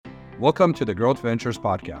Welcome to the Growth Ventures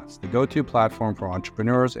podcast, the go-to platform for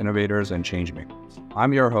entrepreneurs, innovators, and changemakers.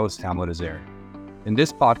 I'm your host, Hamlet Azari. In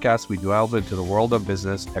this podcast, we delve into the world of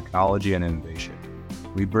business, technology, and innovation.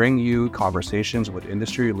 We bring you conversations with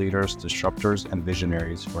industry leaders, disruptors, and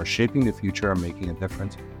visionaries who are shaping the future and making a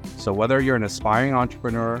difference. So whether you're an aspiring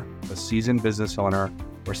entrepreneur, a seasoned business owner,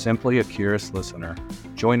 or simply a curious listener,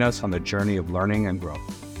 join us on the journey of learning and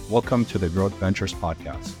growth. Welcome to the Growth Ventures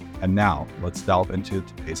podcast. And now, let's delve into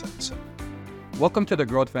today's episode. Welcome to the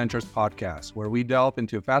Growth Ventures podcast, where we delve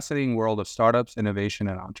into a fascinating world of startups, innovation,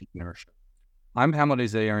 and entrepreneurship. I'm Hamlet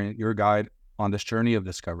Azari, your guide on this journey of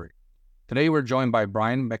discovery. Today, we're joined by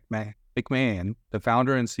Brian McMahon, the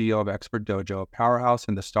founder and CEO of Expert Dojo, a powerhouse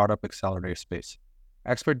in the startup accelerator space.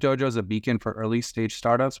 Expert Dojo is a beacon for early-stage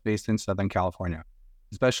startups based in Southern California,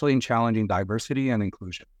 especially in challenging diversity and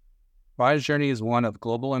inclusion. Brian's journey is one of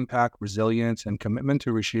global impact, resilience, and commitment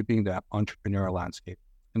to reshaping the entrepreneurial landscape.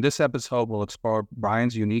 In this episode, we'll explore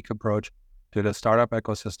Brian's unique approach to the startup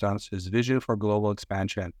ecosystems, his vision for global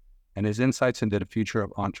expansion, and his insights into the future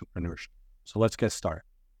of entrepreneurship. So let's get started.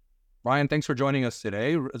 Brian, thanks for joining us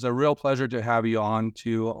today. It's a real pleasure to have you on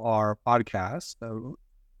to our podcast.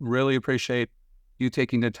 Really appreciate you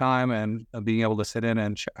taking the time and being able to sit in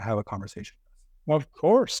and have a conversation. Well, of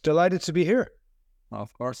course. Delighted to be here.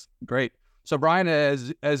 Of course. Great. So Brian,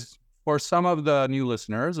 as for some of the new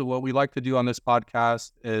listeners, what we like to do on this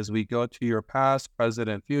podcast is we go to your past, present,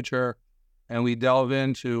 and future, and we delve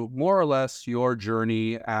into more or less your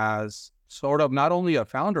journey as sort of not only a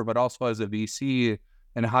founder, but also as a VC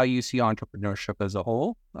and how you see entrepreneurship as a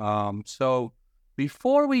whole. So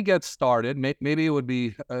before we get started, maybe it would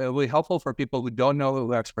be helpful for people who don't know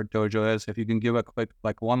who Expert Dojo is, if you can give a quick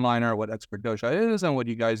one-liner what Expert Dojo is and what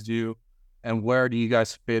you guys do. And where do you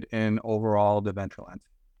guys fit in overall the venture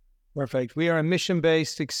landscape? Perfect. We are a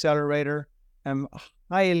mission-based accelerator,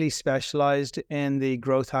 highly specialized in the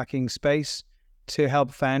growth hacking space to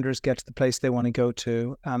help founders get to the place they want to go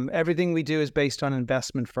to. Everything we do is based on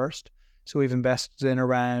investment first. So we've invested in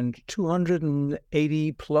around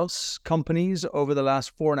 280 plus companies over the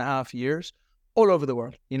last 4.5 years, all over the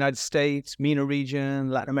world. United States, MENA region,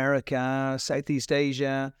 Latin America, Southeast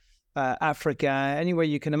Asia, Africa, anywhere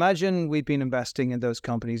you can imagine, we've been investing in those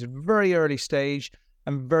companies. Very early stage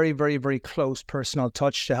and very, very, very close personal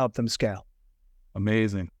touch to help them scale.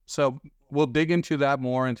 Amazing. So we'll dig into that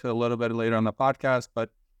more into a little bit later on the podcast.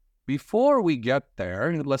 But before we get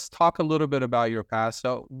there, let's talk a little bit about your past.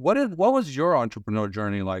 So what was your entrepreneur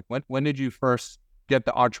journey like? When did you first get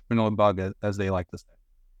the entrepreneurial bug, as they like to say?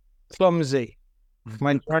 Clumsy.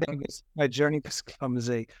 My journey was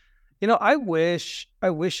clumsy. You know, I wish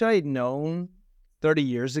I'd known 30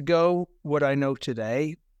 years ago what I know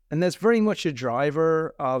today. And that's very much a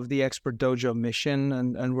driver of the Expert Dojo mission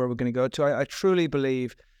and where we're going to go to. I truly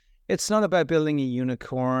believe it's not about building a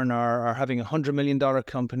unicorn or having $100 million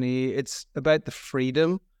company. It's about the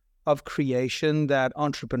freedom of creation that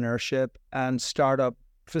entrepreneurship and startup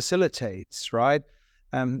facilitates, right?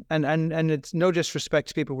 And it's no disrespect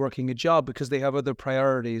to people working a job because they have other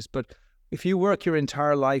priorities, but if you work your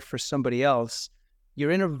entire life for somebody else,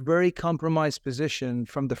 you're in a very compromised position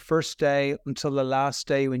from the first day until the last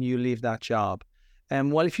day when you leave that job.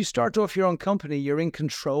 And while if you start off your own company, you're in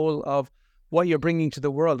control of what you're bringing to the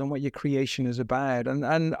world and what your creation is about.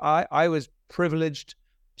 And I was privileged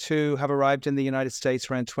to have arrived in the United States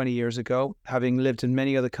around 20 years ago, having lived in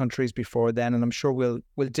many other countries before then. And I'm sure we'll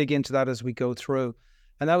dig into that as we go through.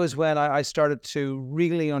 And that was when I started to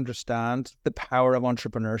really understand the power of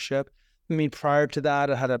entrepreneurship. I mean, prior to that,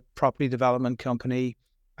 I had a property development company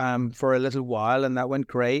for a little while, and that went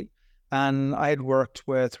great. And I had worked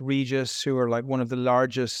with Regis, who are like one of the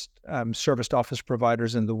largest serviced office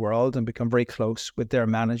providers in the world, and become very close with their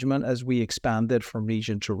management as we expanded from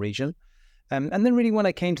region to region. And then really when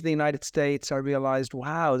I came to the United States, I realized,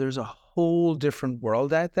 wow, there's a whole different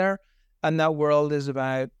world out there. And that world is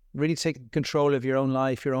about really taking control of your own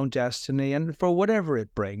life, your own destiny, and for whatever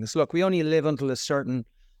it brings. Look, we only live until a certain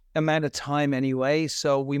amount of time anyway,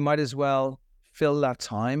 so we might as well fill that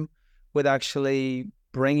time with actually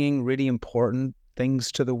bringing really important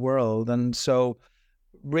things to the world. And so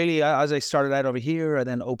really, as I started out over here, I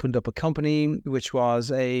then opened up a company, which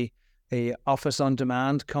was a office on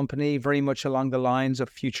demand company, very much along the lines of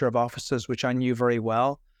future of offices, which I knew very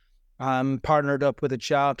well. Partnered up with a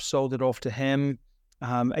chap, sold it off to him.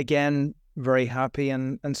 Again, very happy.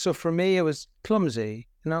 And so for me, it was clumsy,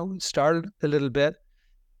 started a little bit,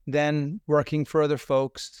 then working for other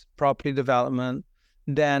folks, property development,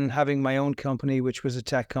 then having my own company, which was a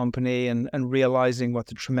tech company, and realizing what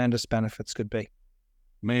the tremendous benefits could be.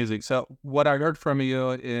 Amazing. So what I heard from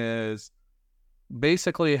you is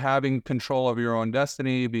basically having control of your own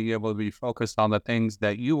destiny, being able to be focused on the things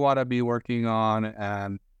that you want to be working on.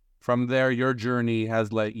 And from there, your journey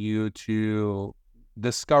has led you to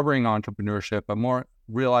discovering entrepreneurship, but more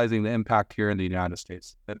realizing the impact here in the United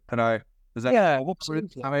States. Is that Absolutely.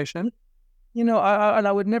 information?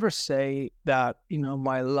 I would never say that,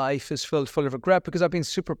 my life is full of regret, because I've been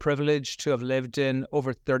super privileged to have lived in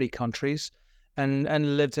over 30 countries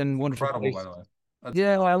and lived in wonderful Incredible, by places. the way.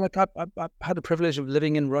 Yeah, well, I had the privilege of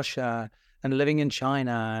living in Russia and living in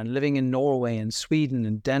China and living in Norway and Sweden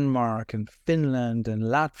and Denmark and Finland and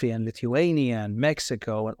Latvia and Lithuania and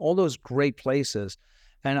Mexico and all those great places.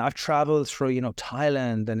 And I've traveled through,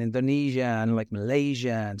 Thailand and Indonesia and like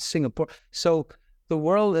Malaysia and Singapore. So the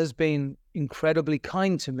world has been incredibly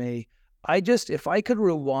kind to me. If I could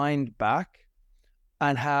rewind back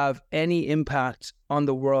and have any impact on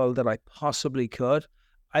the world that I possibly could,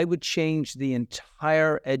 I would change the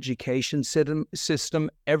entire education system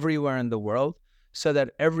everywhere in the world so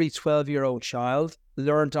that every 12-year-old child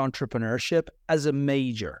learned entrepreneurship as a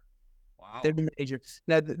major. Wow. Major.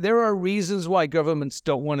 Now, there are reasons why governments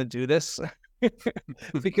don't want to do this,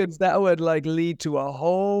 because that would lead to a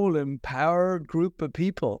whole empowered group of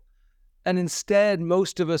people. And instead,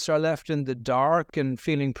 most of us are left in the dark and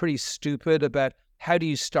feeling pretty stupid about how do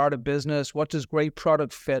you start a business? What does great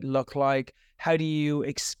product fit look like? How do you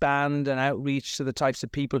expand and outreach to the types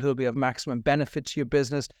of people who will be of maximum benefit to your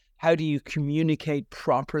business? How do you communicate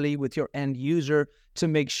properly with your end user to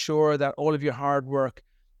make sure that all of your hard work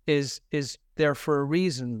is there for a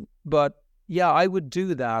reason? But yeah, I would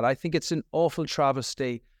do that. I think it's an awful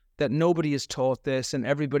travesty that nobody is taught this and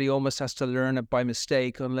everybody almost has to learn it by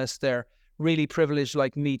mistake, unless they're really privileged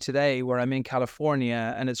like me today, where I'm in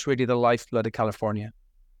California and it's really the lifeblood of California.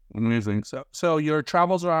 Amazing. So your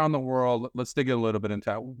travels around the world, let's dig a little bit into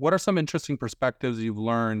that. What are some interesting perspectives you've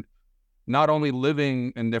learned, not only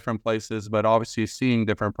living in different places, but obviously seeing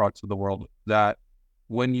different parts of the world, that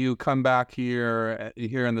when you come back here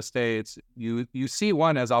in the States, you see,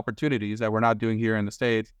 one, as opportunities that we're not doing here in the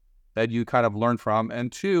States that you kind of learn from,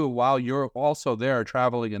 and two, while you're also there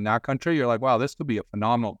traveling in that country, you're like, wow, this could be a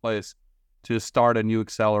phenomenal place to start a new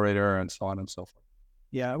accelerator and so on and so forth.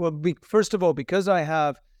 Yeah, well, first of all, because I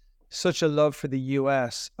have such a love for the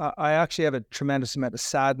US, I actually have a tremendous amount of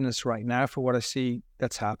sadness right now for what I see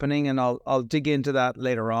that's happening. And I'll dig into that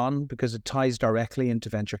later on, because it ties directly into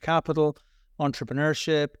venture capital,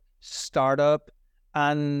 entrepreneurship, startup,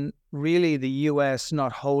 and really the US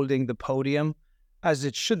not holding the podium as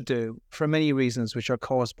it should do for many reasons, which are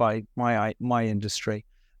caused by my industry.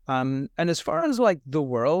 And as far as the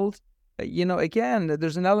world, again,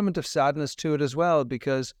 there's an element of sadness to it as well,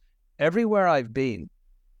 because everywhere I've been,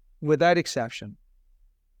 without exception,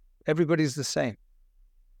 everybody's the same,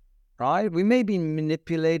 right? We may be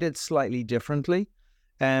manipulated slightly differently,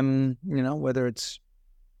 whether it's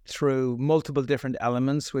through multiple different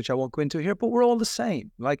elements, which I won't go into here, but we're all the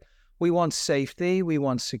same. We want safety, we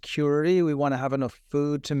want security, we want to have enough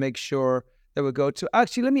food to make sure that we go to.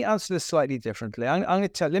 Actually, let me answer this slightly differently. I'm going to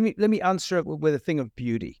tell. Let me answer it with a thing of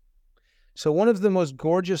beauty. So one of the most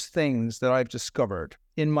gorgeous things that I've discovered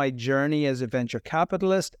in my journey as a venture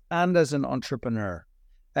capitalist and as an entrepreneur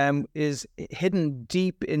is hidden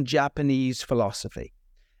deep in Japanese philosophy.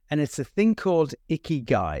 And it's a thing called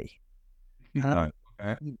ikigai.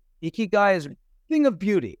 Okay. Ikigai is a thing of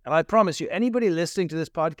beauty. And I promise you, anybody listening to this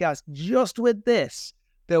podcast, just with this,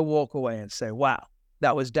 they'll walk away and say, wow,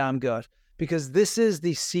 that was damn good. Because this is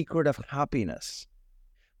the secret of happiness.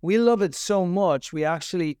 We love it so much, we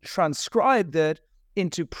actually transcribed it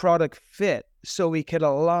into product fit so we could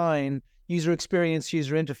align user experience,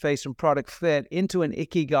 user interface, and product fit into an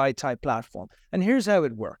ikigai type platform. And here's how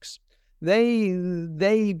it works.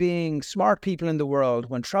 They being smart people in the world,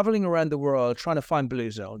 when traveling around the world trying to find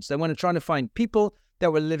blue zones, they went trying to find people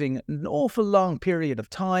that were living an awful long period of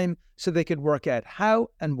time so they could work out how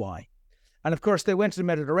and why. And of course, they went to the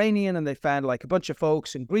Mediterranean and they found a bunch of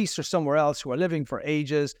folks in Greece or somewhere else who were living for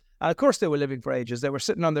ages. And of course, they were living for ages. They were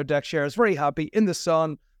sitting on their deck chairs, very happy in the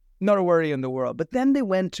sun, not a worry in the world. But then they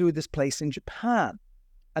went to this place in Japan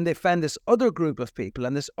and they found this other group of people.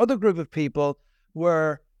 And this other group of people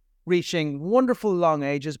were reaching wonderful long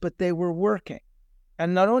ages, but they were working.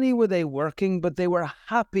 And not only were they working, but they were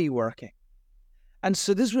happy working. And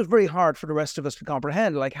so this was very hard for the rest of us to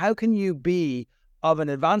comprehend. How can you be of an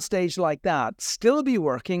advanced age like that, still be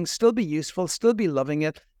working, still be useful, still be loving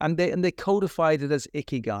it? And they codified it as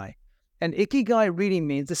ikigai. And ikigai really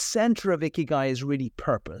means, the center of ikigai is really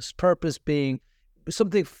purpose. Purpose being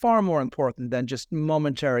something far more important than just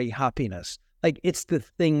momentary happiness. Like it's the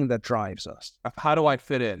thing that drives us. How do I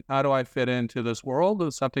fit in? How do I fit into this world?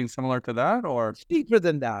 Is something similar to that, or Deeper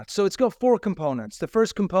than that. So it's got 4 components. The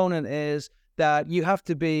first component is that you have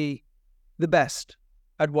to be the best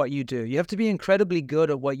at what you do. You have to be incredibly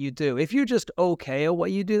good at what you do. If you're just okay at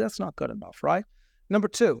what you do, that's not good enough, right? Number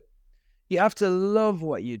 2, you have to love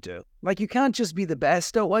what you do. Like you can't just be the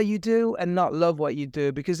best at what you do and not love what you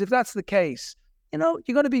do, because if that's the case, you're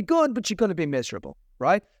going to be good, but you're going to be miserable,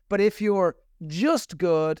 right? But if you're just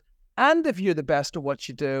good and if you're the best at what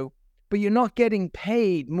you do, but you're not getting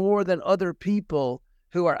paid more than other people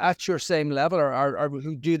who are at your same level or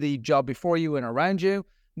who do the job before you and around you,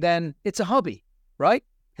 then it's a hobby, right?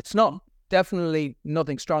 It's not. Definitely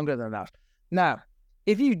nothing stronger than that. Now,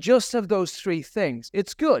 if you just have those 3 things,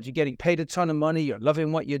 it's good. You're getting paid a ton of money. You're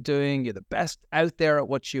loving what you're doing. You're the best out there at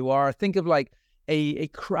what you are. Think of like a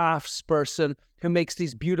crafts person who makes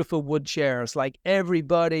these beautiful wood chairs. Like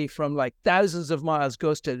everybody from like thousands of miles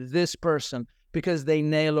goes to this person because they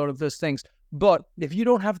nail all of those things. But if you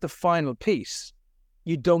don't have the final piece,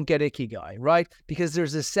 you don't get ikigai, right? Because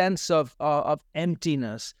there's a sense of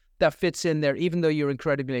emptiness that fits in there, even though you're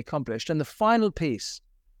incredibly accomplished. And the final piece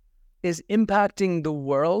is impacting the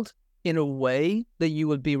world in a way that you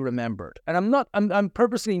will be remembered. And I'm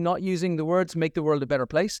purposely not using the words make the world a better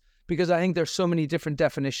place, because I think there's so many different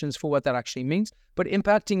definitions for what that actually means, but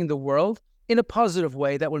impacting the world in a positive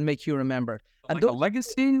way that will make you remembered. like a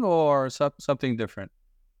legacy or something different?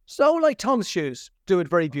 So like Tom's shoes do it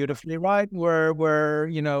very beautifully, right? Where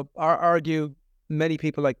argue many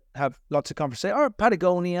people like have lots of conversation, or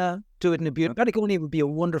Patagonia do it in a beautiful. Patagonia would be a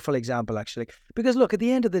wonderful example, actually, because look, at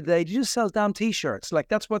the end of the day, they just sell damn t-shirts. Like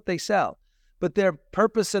that's what they sell. But their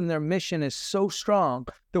purpose and their mission is so strong.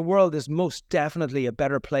 The world is most definitely a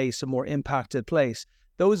better place, a more impacted place.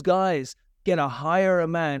 Those guys get a higher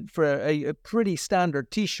amount for a pretty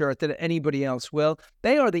standard t-shirt than anybody else will.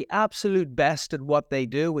 They are the absolute best at what they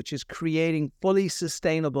do, which is creating fully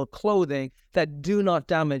sustainable clothing that do not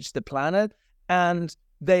damage the planet. And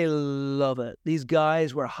they love it. These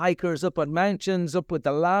guys were hikers up on mountains, up with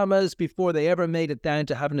the llamas before they ever made it down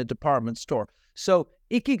to having a department store. So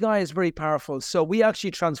Ikigai is very powerful. So we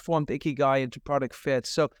actually transformed Ikigai into product fit.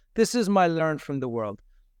 So this is my learn from the world.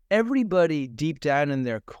 Everybody deep down in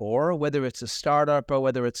their core, whether it's a startup or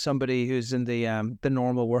whether it's somebody who's in the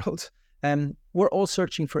normal world, we're all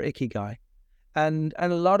searching for Ikigai. And a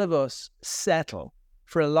lot of us settle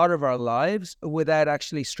for a lot of our lives without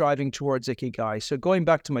actually striving towards Ikigai. So going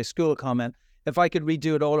back to my school comment, if I could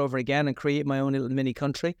redo it all over again and create my own little mini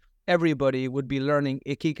country, everybody would be learning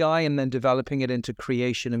Ikigai and then developing it into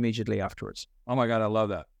creation immediately afterwards. Oh my God, I love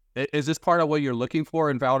that. Is this part of what you're looking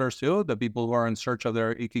for in founders too? The people who are in search of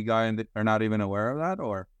their Ikigai and are not even aware of that,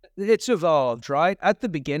 or? It's evolved, right? At the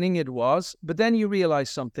beginning it was, but then you realize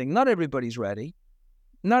something. Not everybody's ready.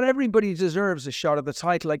 Not everybody deserves a shot at the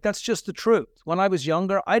title. Like, that's just the truth. When I was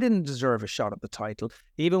younger, I didn't deserve a shot at the title.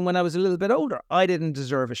 Even when I was a little bit older, I didn't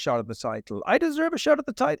deserve a shot at the title. I deserve a shot at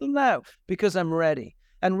the title now because I'm ready.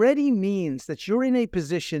 And ready means that you're in a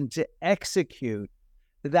position to execute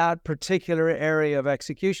that particular area of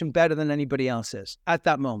execution better than anybody else is at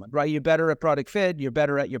that moment, right? You're better at product fit. You're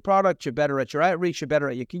better at your product. You're better at your outreach. You're better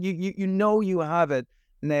at you have it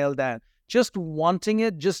nailed down. Just wanting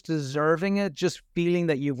it, just deserving it, just feeling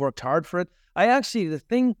that you've worked hard for it. The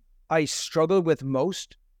thing I struggle with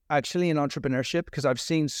most actually in entrepreneurship, because I've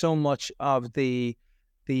seen so much of the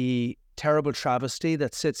terrible travesty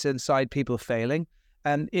that sits inside people failing,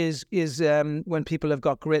 is when people have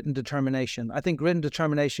got grit and determination. I think grit and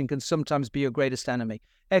determination can sometimes be your greatest enemy.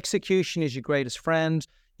 Execution is your greatest friend.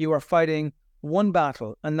 You are fighting one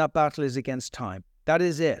battle, and that battle is against time. That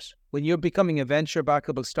is it. When you're becoming a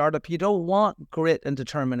venture-backable startup, you don't want grit and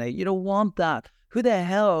determination. You don't want that. Who the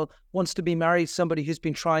hell wants to be married to somebody who's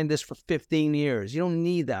been trying this for 15 years? You don't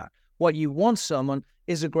need that. What you want someone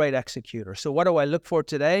is a great executor. So what do I look for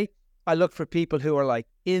today? I look for people who are like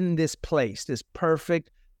in this place, this perfect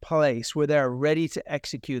place where they're ready to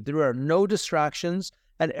execute. There are no distractions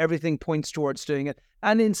and everything points towards doing it.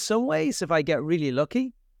 And in some ways, if I get really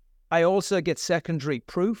lucky, I also get secondary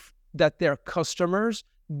proof that their customers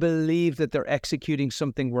believe that they're executing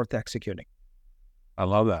something worth executing. I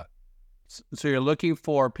love that. So you're looking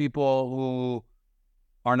for people who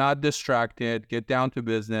are not distracted, get down to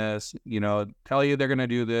business, tell you they're going to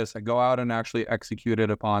do this and go out and actually execute it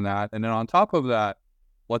upon that. And then on top of that,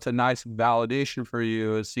 what's a nice validation for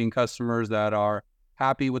you is seeing customers that are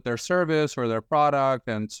happy with their service or their product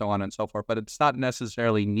and so on and so forth. But it's not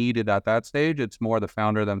necessarily needed at that stage. It's more the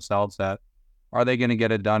founder themselves that, are they going to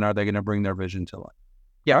get it done? Are they going to bring their vision to life?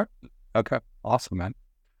 Yeah. Okay. Awesome, man.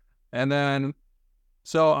 And then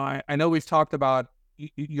So I know we've talked about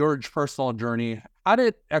your personal journey. How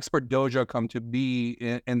did Expert Dojo come to be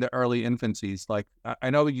in the early infancies? Like, I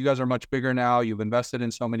know you guys are much bigger now. You've invested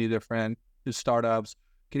in so many different startups.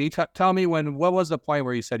 Can you tell me what was the point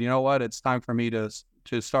where you said, you know what, it's time for me to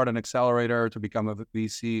start an accelerator, to become a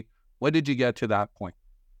VC? When did you get to that point?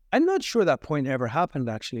 I'm not sure that point ever happened,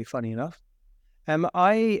 actually, funny enough.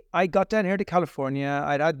 I got down here to California.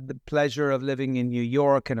 I'd had the pleasure of living in New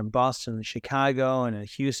York and in Boston and Chicago and in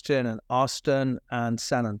Houston and Austin and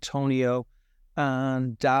San Antonio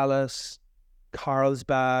and Dallas,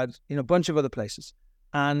 Carlsbad, a bunch of other places.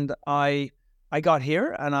 And I got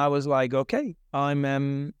here and I was like, okay,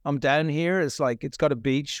 I'm down here. It's like, it's got a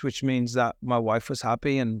beach, which means that my wife was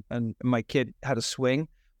happy and my kid had a swing,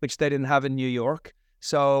 which they didn't have in New York.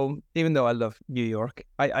 So even though I love New York,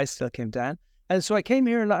 I still came down. And so I came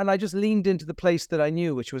here and I just leaned into the place that I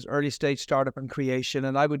knew, which was early stage startup and creation.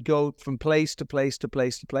 And I would go from place to place to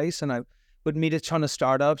place to place. And I would meet a ton of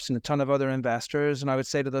startups and a ton of other investors. And I would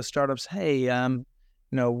say to those startups, hey,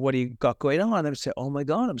 what do you got going on? And they would say, oh my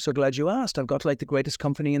God, I'm so glad you asked. I've got like the greatest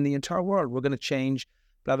company in the entire world. We're going to change,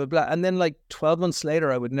 blah, blah, blah. And then like 12 months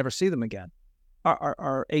later, I would never see them again.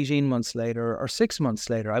 Or 18 months later, or 6 months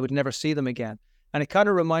later, I would never see them again. And it kind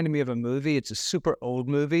of reminded me of a movie. It's a super old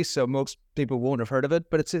movie, so most people won't have heard of it,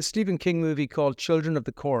 but it's a Stephen King movie called Children of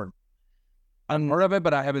the Corn. I've heard of it,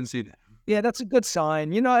 but I haven't seen it. Yeah, that's a good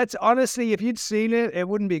sign. It's honestly, if you'd seen it, it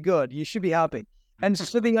wouldn't be good. You should be happy. And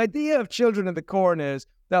so the idea of Children of the Corn is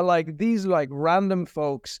that like these like random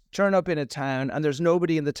folks turn up in a town and there's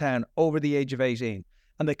nobody in the town over the age of 18.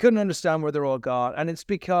 And they couldn't understand where they're all gone. And it's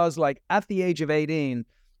because like at the age of 18,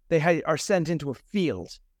 they are sent into a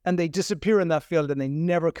field. And they disappear in that field and they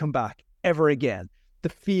never come back ever again. The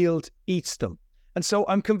field eats them. And so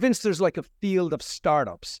I'm convinced there's like a field of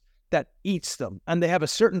startups that eats them. And they have a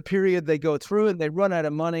certain period they go through and they run out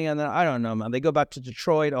of money. And then, I don't know, man, they go back to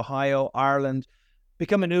Detroit, Ohio, Ireland,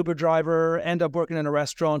 become an Uber driver, end up working in a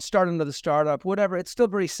restaurant, start another startup, whatever. It's still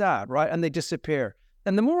very sad, right? And they disappear.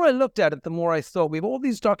 And the more I looked at it, the more I thought we have all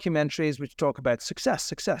these documentaries which talk about success,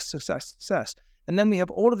 success, success, success. And then we have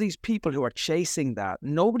all of these people who are chasing that.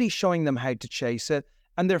 Nobody's showing them how to chase it,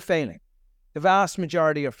 and they're failing. The vast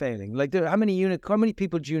majority are failing. Like, how many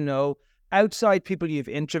people do you know, outside people you've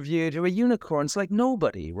interviewed, who are unicorns? Like,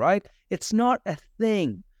 nobody, right? It's not a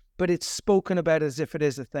thing, but it's spoken about as if it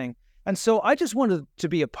is a thing. And so I just wanted to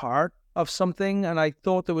be a part of something, and I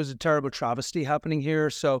thought there was a terrible travesty happening here.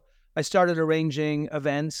 So I started arranging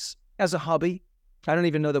events as a hobby. I don't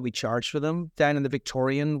even know that we charged for them, down in the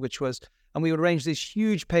Victorian, and we would arrange these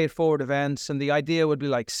huge pay-it-forward events, and the idea would be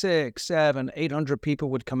like 600, 700, 800 people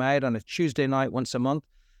would come out on a Tuesday night once a month,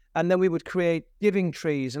 and then we would create giving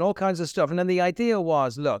trees and all kinds of stuff. And then the idea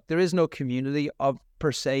was, look, there is no community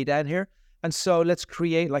per se down here, and so let's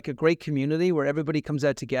create like a great community where everybody comes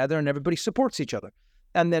out together and everybody supports each other.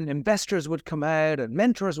 And then investors would come out, and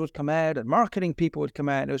mentors would come out, and marketing people would come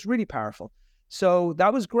out, and it was really powerful. So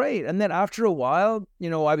that was great. And then after a while,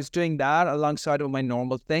 I was doing that alongside of my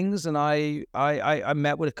normal things. And I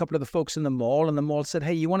met with a couple of the folks in the mall, and the mall said,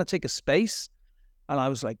 hey, you want to take a space? And I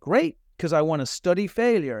was like, great, because I want to study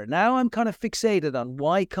failure. Now I'm kind of fixated on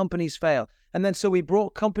why companies fail. And then so we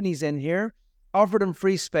brought companies in here, offered them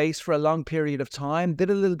free space for a long period of time, did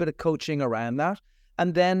a little bit of coaching around that.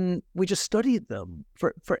 And then we just studied them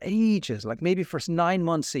for ages, like maybe for 9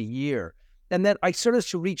 months, a year. And then I started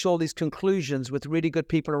to reach all these conclusions with really good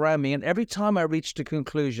people around me. And every time I reached a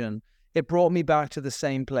conclusion, it brought me back to the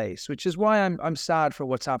same place, which is why I'm sad for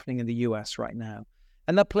what's happening in the US right now.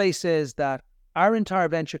 And that place is that our entire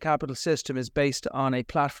venture capital system is based on a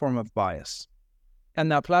platform of bias.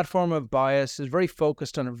 And that platform of bias is very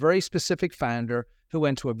focused on a very specific founder who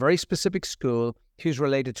went to a very specific school, who's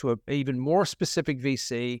related to an even more specific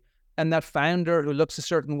VC. And that founder who looks a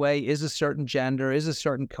certain way, is a certain gender, is a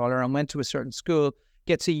certain color, and went to a certain school,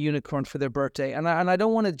 gets a unicorn for their birthday. And I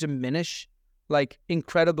don't want to diminish like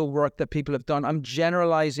incredible work that people have done. I'm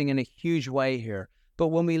generalizing in a huge way here. But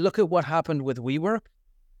when we look at what happened with WeWork,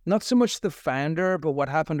 not so much the founder, but what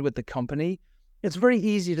happened with the company, it's very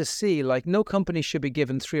easy to see, like, no company should be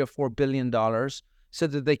given $3 or $4 billion so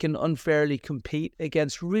that they can unfairly compete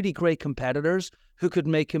against really great competitors who could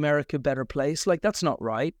make America a better place. Like, that's not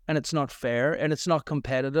right, and it's not fair, and it's not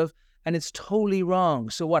competitive, and it's totally wrong.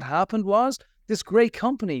 So what happened was this great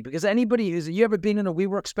company, because you ever been in a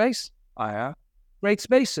WeWork space? I have. Great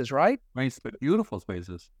spaces, right? Beautiful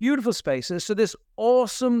spaces. Beautiful spaces. So this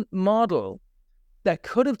awesome model that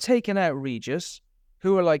could have taken out Regis,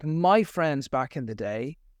 who were like my friends back in the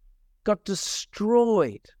day, got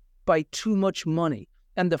destroyed by too much money.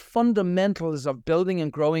 and the fundamentals of building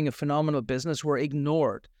and growing a phenomenal business were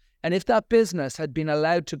ignored. And if that business had been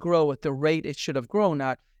allowed to grow at the rate it should have grown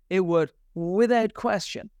at, it would, without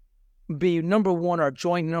question, be number one or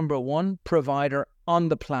joint number one provider on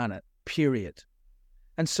the planet, period.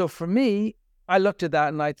 And so for me, I looked at that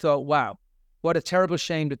and I thought, wow, what a terrible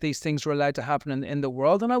shame that these things were allowed to happen in the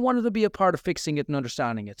world. And I wanted to be a part of fixing it and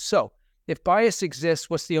understanding it. So if bias exists,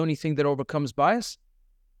 what's the only thing that overcomes bias?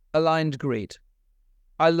 Aligned greed.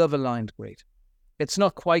 I love aligned greed. It's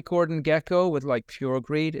not quite Gordon Gekko with like pure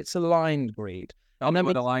greed. It's aligned greed. Tell me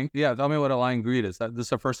what aligned greed is. This is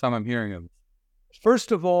the first time I'm hearing of it.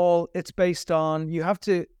 First of all, it's based on, you have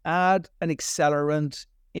to add an accelerant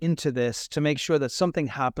into this to make sure that something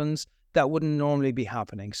happens that wouldn't normally be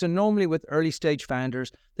happening. So normally with early stage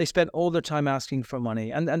founders, they spend all their time asking for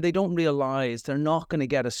money and they don't realize they're not going to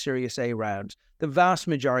get a Series A round. The vast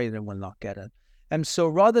majority of them will not get it. And so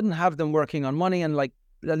rather than have them working on money and like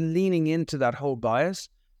leaning into that whole bias,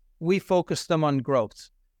 we focus them on growth,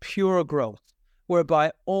 pure growth,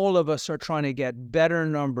 whereby all of us are trying to get better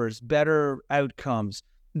numbers, better outcomes,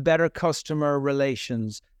 better customer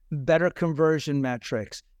relations, better conversion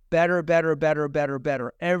metrics, better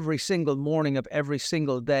every single morning of every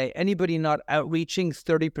single day. Anybody not outreaching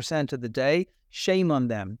 30% of the day, shame on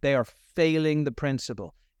them. They are failing the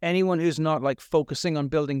principle. Anyone who's not like focusing on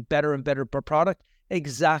building better and better per product,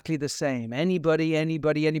 exactly the same. Anybody,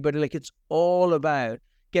 like it's all about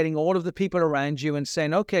getting all of the people around you and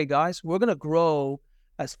saying, okay, guys, we're going to grow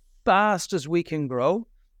as fast as we can grow,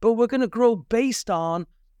 but we're going to grow based on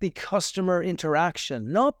the customer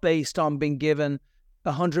interaction, not based on being given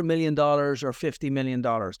 $100 million or $50 million.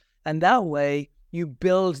 And that way you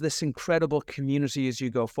build this incredible community as you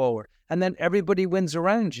go forward. And then everybody wins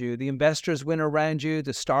around you. The investors win around you.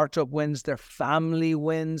 The startup wins. Their family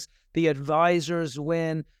wins. The advisors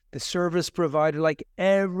win. The service provider, like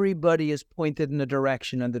everybody is pointed in a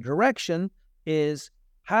direction. And the direction is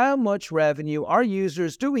how much revenue, our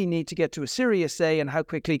users, do we need to get to a Series A and how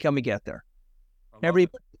quickly can we get there?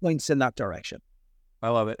 Everybody points in that direction. I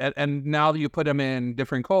love it. And now you put them in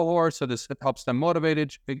different cohorts, so this helps them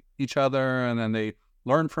motivate each other, and then they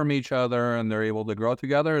learn from each other, and they're able to grow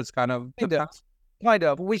together. It's kind of... Kind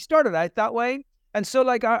of. We started out that way. And so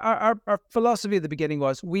like our philosophy at the beginning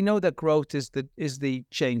was, we know that growth is the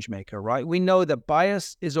change maker, right? We know that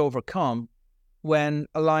bias is overcome when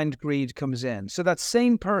aligned greed comes in. So that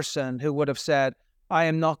same person who would have said, I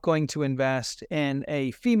am not going to invest in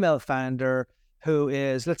a female founder who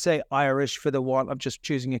is, let's say, Irish for the one, I'm just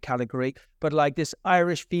choosing a category, but like this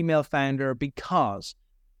Irish female founder, because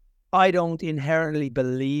I don't inherently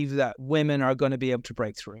believe that women are going to be able to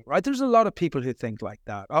break through, right? There's a lot of people who think like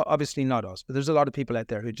that. Obviously not us, but there's a lot of people out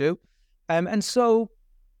there who do. And so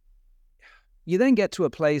you then get to a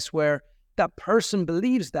place where that person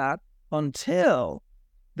believes that until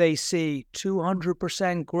they see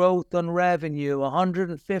 200% growth on revenue,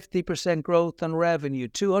 150% growth on revenue,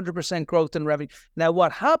 200% growth on revenue. Now,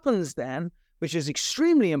 what happens then, which is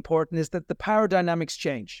extremely important, is that the power dynamics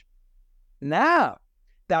change. Now,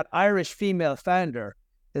 that Irish female founder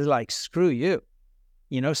is like, screw you.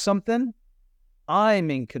 You know something? I'm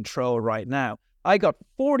in control right now. I got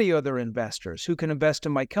 40 other investors who can invest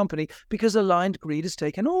in my company because aligned greed is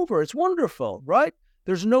taken over. It's wonderful, right?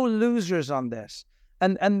 There's no losers on this.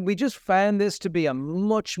 And we just found this to be a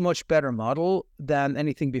much, much better model than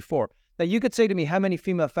anything before. Now, you could say to me, how many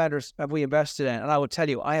female founders have we invested in? And I would tell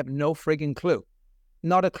you, I have no frigging clue.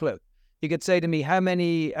 Not a clue. You could say to me, how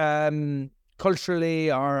many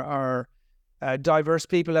culturally or diverse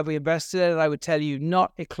people have we invested in? And I would tell you,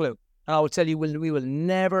 not a clue. And I would tell you, we will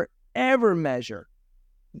never, ever measure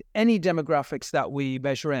any demographics that we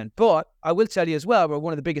measure in. But I will tell you as well, we're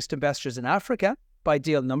one of the biggest investors in Africa by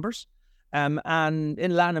deal numbers. And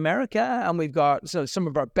in Latin America, and we've got some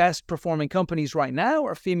of our best performing companies right now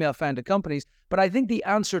are female founded companies. But I think the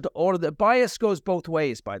answer to all of the bias goes both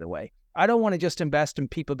ways, by the way. I don't want to just invest in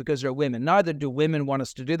people because they're women. Neither do women want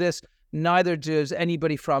us to do this. Neither does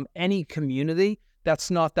anybody from any community that's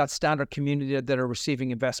not that standard community that are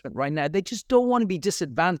receiving investment right now. They just don't want to be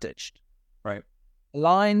disadvantaged. Right.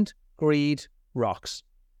 Aligned greed rocks.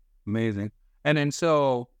 Amazing. And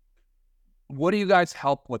so what do you guys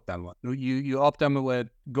help with them with? You help them with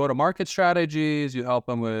go-to-market strategies. You help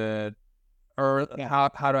them with how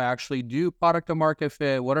to actually do product to market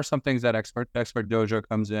fit. What are some things that Expert Dojo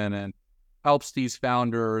comes in and helps these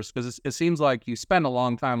founders? Because it seems like you spend a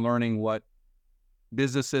long time learning what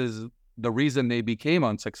businesses, the reason they became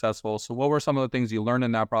unsuccessful. So what were some of the things you learned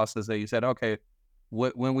in that process that you said, okay,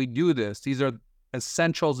 when we do this, these are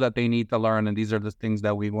essentials that they need to learn, and these are the things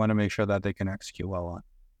that we want to make sure that they can execute well on?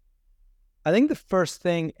 I think the first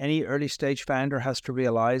thing any early stage founder has to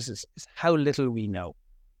realize is how little we know,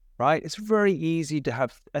 right? It's very easy to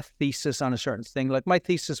have a thesis on a certain thing. Like my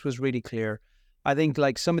thesis was really clear. I think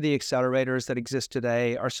like some of the accelerators that exist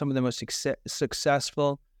today are some of the most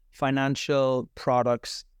successful financial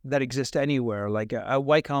products that exist anywhere. Like a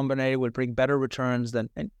Y Combinator will bring better returns than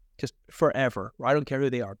just forever. I don't care who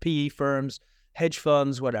they are, PE firms, hedge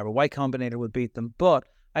funds, whatever. Y Combinator will beat them. But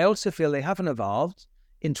I also feel they haven't evolved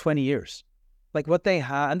in 20 years. Like what they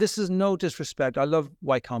have, and this is no disrespect. I love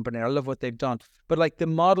Y Combinator. I love what they've done. But like the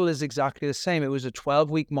model is exactly the same. It was a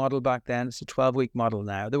 12-week model back then. It's a 12-week model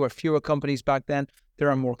now. There were fewer companies back then. There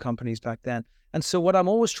are more companies back then. And so what I'm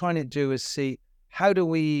always trying to do is see how do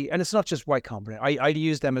we, and it's not just Y Combinator. I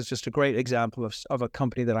use them as just a great example of a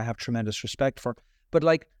company that I have tremendous respect for. But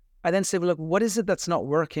like, I then say, well, look, what is it that's not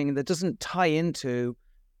working that doesn't tie into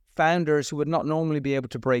founders who would not normally be able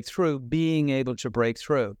to break through, being able to break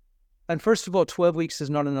through? And first of all, 12 weeks is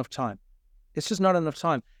not enough time. It's just not enough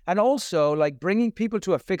time. And also, like bringing people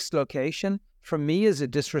to a fixed location, for me, is a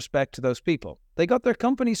disrespect to those people. They got their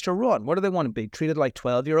companies to run. What do they want to be? Treated like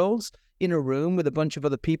 12-year-olds in a room with a bunch of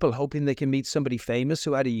other people hoping they can meet somebody famous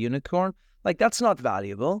who had a unicorn? Like, that's not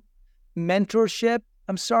valuable. Mentorship,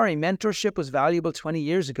 I'm sorry, mentorship was valuable 20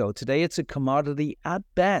 years ago. Today, it's a commodity at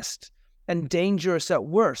best and dangerous at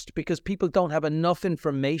worst because people don't have enough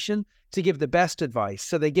information to give the best advice.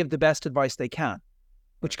 So they give the best advice they can,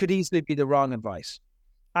 which could easily be the wrong advice.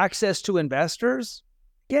 Access to investors,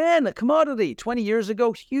 again, a commodity. 20 years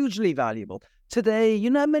ago, hugely valuable. Today, you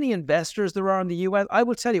know how many investors there are in the US? I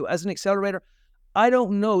will tell you, as an accelerator, I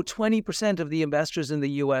don't know 20% of the investors in the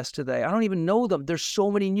US today. I don't even know them. There's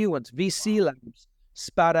so many new ones. VC labs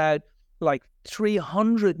spat out like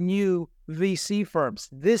 300 new VC firms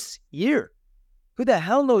this year. Who the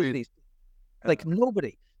hell knows these? Like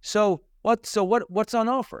nobody. So what's on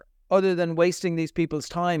offer other than wasting these people's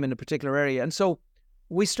time in a particular area? And so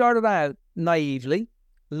we started out naively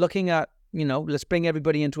looking at, let's bring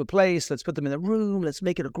everybody into a place, let's put them in a room, let's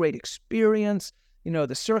make it a great experience.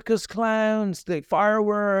 The circus clowns, the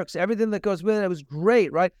fireworks, everything that goes with it. It was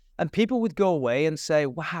great, right? And people would go away and say,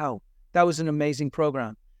 wow, that was an amazing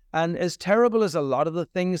program. And as terrible as a lot of the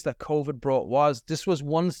things that COVID brought this was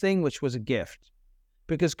one thing which was a gift,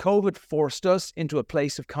 because COVID forced us into a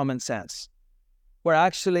place of common sense, where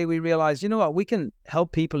actually we realized, you know what, we can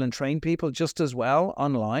help people and train people just as well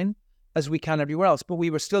online as we can everywhere else. But we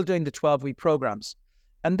were still doing the 12-week programs.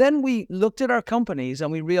 And then we looked at our companies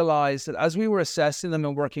and we realized that as we were assessing them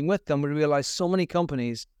and working with them, we realized so many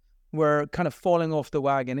companies were kind of falling off the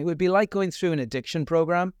wagon. It would be like going through an addiction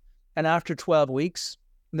program, and after 12 weeks,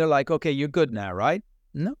 they're like, okay, you're good now, right?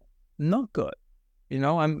 No, not good.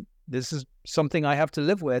 This is something I have to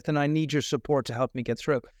live with, and I need your support to help me get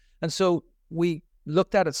through. And so we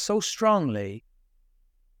looked at it so strongly,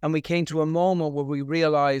 and we came to a moment where we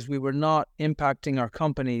realized we were not impacting our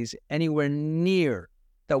companies anywhere near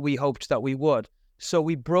that we hoped that we would. So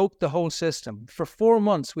we broke the whole system. For 4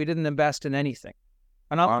 months, we didn't invest in anything.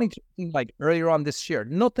 And I'm thinking like earlier on this year,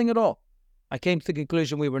 nothing at all. I came to the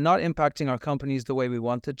conclusion we were not impacting our companies the way we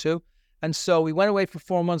wanted to. And so we went away for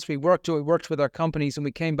 4 months. We worked with our companies, and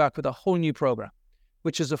we came back with a whole new program,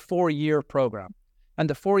 which is a 4-year program. And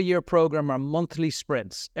the 4-year program are monthly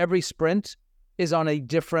sprints. Every sprint is on a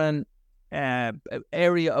different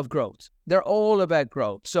area of growth. They're all about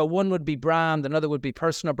growth. So one would be brand, another would be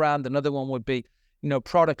personal brand, another one would be,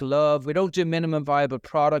 product love. We don't do minimum viable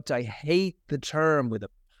product. I hate the term with a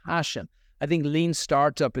passion. I think lean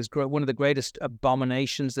startup is one of the greatest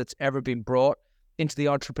abominations that's ever been brought into the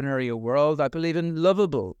entrepreneurial world. I believe in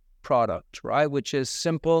lovable product, right? Which is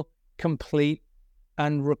simple, complete,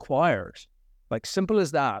 and required. Like simple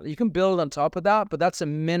as that. You can build on top of that, but that's a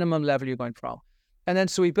minimum level you're going from. And then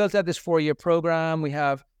so we built out this 4-year program. We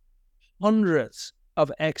have hundreds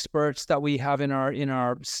of experts that we have in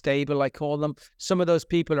our stable, I call them. Some of those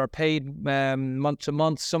people are paid month to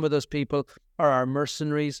month. Some of those people are our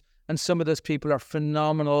mercenaries. And some of those people are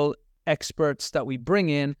phenomenal experts that we bring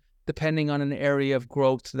in depending on an area of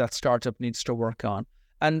growth that startup needs to work on.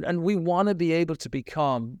 And we want to be able to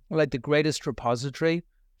become like the greatest repository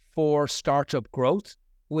for startup growth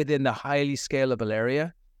within the highly scalable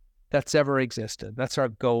area that's ever existed. That's our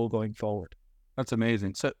goal going forward. That's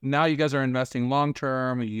amazing. So now you guys are investing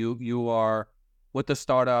long-term. You are with the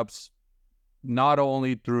startups, not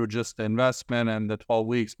only through just the investment and the 12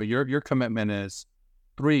 weeks, but your commitment is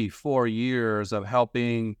 3-4 years of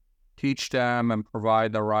helping teach them and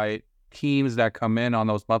provide the right teams that come in on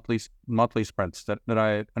those monthly sprints. Did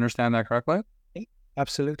I understand that correctly?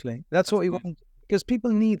 Absolutely. That's what we want, because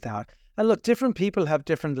people need that. And look, different people have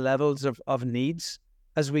different levels of needs.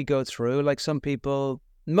 as we go through. Like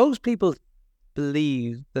most people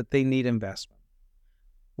believe that they need investment.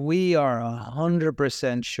 We are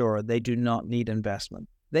 100% sure they do not need investment.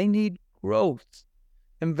 They need growth.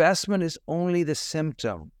 Investment is only the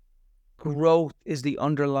symptom. Growth is the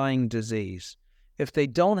underlying disease. If they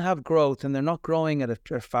don't have growth and they're not growing at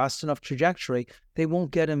a fast enough trajectory, they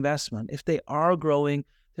won't get investment. If they are growing,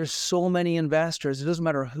 there's so many investors. It doesn't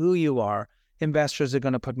matter who you are, investors are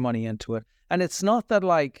going to put money into it. And it's not that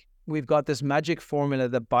like we've got this magic formula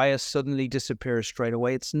that bias suddenly disappears straight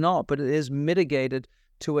away. It's not, but it is mitigated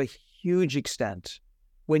to a huge extent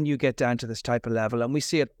when you get down to this type of level. And we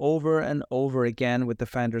see it over and over again with the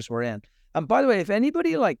founders we're in. And by the way, if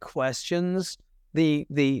anybody like questions the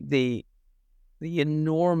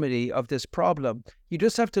enormity of this problem, you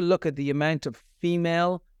just have to look at the amount of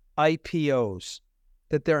female IPOs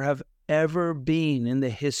that there have ever been in the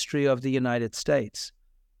history of the United States.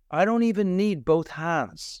 I don't even need both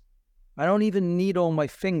hands. I don't even need all my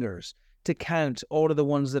fingers to count all of the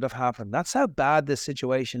ones that have happened. That's how bad this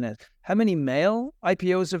situation is. How many male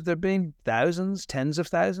IPOs have there been? Thousands, tens of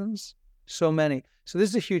thousands? So many. So this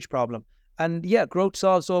is a huge problem. And yeah, growth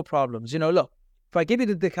solves all problems. Look, if I give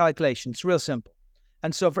you the calculation, it's real simple.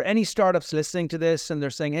 And so for any startups listening to this and they're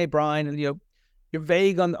saying, hey, Brian, you're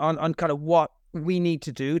vague on kind of what we need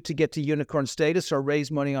to do to get to unicorn status or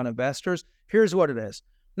raise money on investors, here's what it is.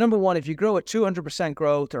 Number one, if you grow at 200%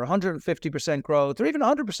 growth or 150% growth or even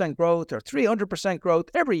 100% growth or 300% growth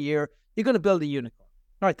every year, you're going to build a unicorn.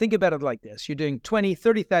 All right, think about it like this. You're doing $20,000,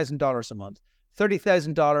 $30,000 a month.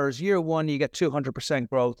 $30,000, year one, you get 200%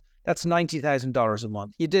 growth. That's $90,000 a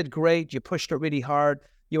month. You did great. You pushed it really hard.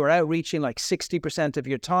 You were outreaching like 60% of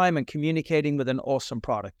your time and communicating with an awesome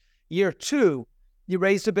product. Year two, you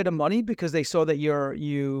raised a bit of money because they saw that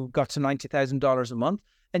you got to $90,000 a month.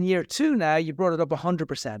 And year two now, you brought it up 100%,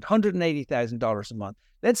 $180,000 a month.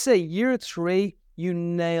 Let's say year three, you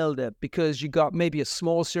nailed it because you got maybe a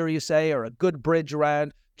small Series A or a good bridge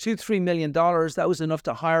round, $2-3 million. That was enough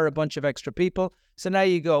to hire a bunch of extra people. So now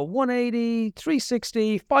you go 180,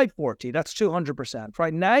 360, 540. That's 200%.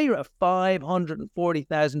 Right now you're at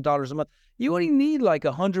 $540,000 a month. You only need like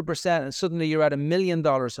 100% and suddenly you're at $1 million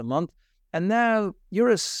a month. And now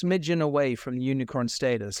you're a smidgen away from unicorn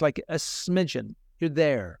status, like a smidgen. You're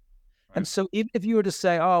there. Right. And so if you were to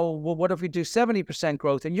say, oh, well, what if we do 70%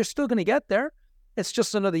 growth? And you're still going to get there. It's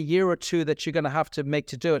just another year or two that you're going to have to make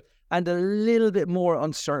to do it. And a little bit more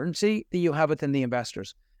uncertainty that you have within the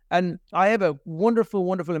investors. And I have a wonderful,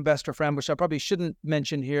 wonderful investor friend, which I probably shouldn't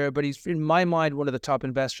mention here, but he's, in my mind, one of the top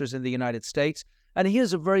investors in the United States. And he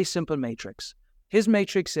has a very simple matrix. His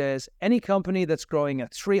matrix is any company that's growing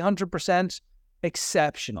at 300%,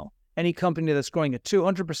 exceptional. Any company that's growing at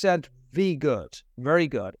 200%, very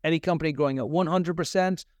good. Any company growing at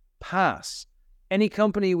 100%, pass. Any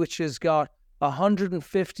company which has got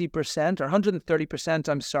 150% or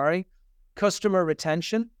 130%, customer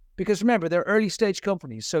retention, because remember, they're early stage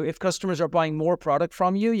companies. So if customers are buying more product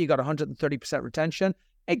from you, you got 130% retention,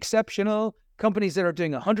 exceptional. Companies that are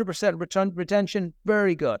doing 100% retention,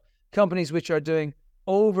 very good. Companies which are doing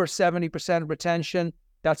over 70% retention,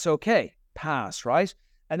 that's okay, pass, right?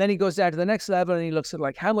 And then he goes down to the next level and he looks at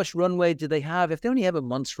like how much runway do they have? If they only have a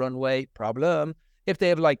month's runway, problem. If they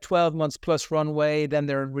have like 12 months plus runway, then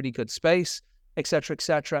they're in really good space, et cetera, et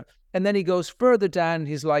cetera. And then he goes further down and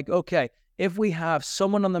he's like, okay, if we have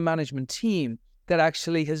someone on the management team that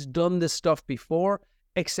actually has done this stuff before,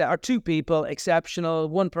 or two people, exceptional,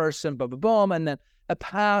 one person, blah, blah, blah, and then a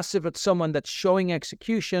pass if it's someone that's showing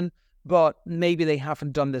execution, but maybe they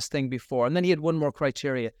haven't done this thing before. And then he had one more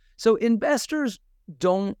criteria. So investors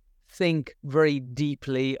don't think very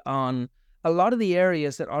deeply on a lot of the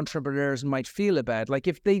areas that entrepreneurs might feel about. Like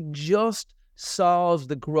if they just solve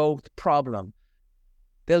the growth problem,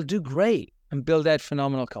 they'll do great and build out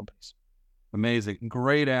phenomenal companies. Amazing.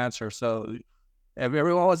 Great answer. So if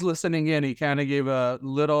everyone was listening in, he kind of gave a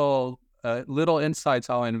little insights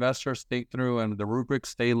how investors think through and the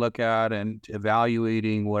rubrics they look at and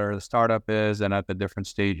evaluating where the startup is and at the different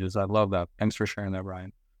stages. I love that. Thanks for sharing that,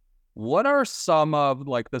 Brian. What are some of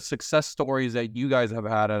like the success stories that you guys have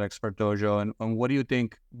had at Expert Dojo, and what do you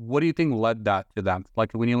think led that to them?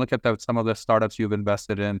 Like when you look at some of the startups you've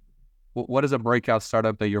invested in, what is a breakout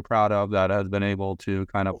startup that you're proud of that has been able to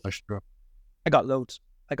kind of push through? I got loads.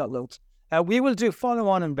 We will do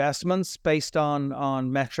follow-on investments based on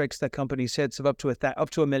metrics that companies hit of up to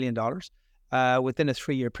 $1 million within a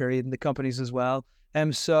 3-year period in the companies as well.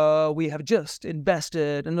 So we have just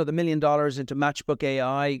invested another $1 million into Matchbook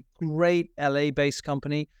AI, great LA-based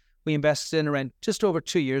company. We invested in around just over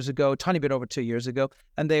 2 years ago, a tiny bit over 2 years ago,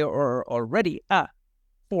 and they are already at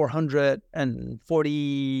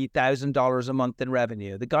 $440,000 a month in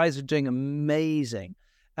revenue. The guys are doing amazing.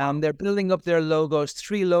 They're building up their logos,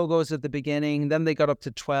 3 logos at the beginning. Then they got up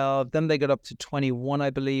to 12. Then they got up to 21, I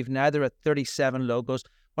believe. Now they're at 37 logos.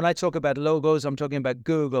 When I talk about logos, I'm talking about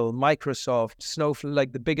Google, Microsoft, Snowflake,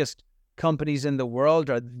 like the biggest companies in the world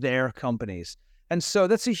are their companies. And so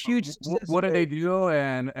that's a huge... What do they do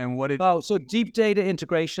and what... So deep data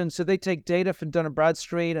integration. So they take data from Dun &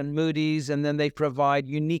 Bradstreet and Moody's, and then they provide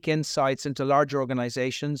unique insights into larger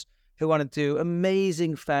organizations who want to do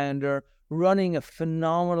amazing founder, running a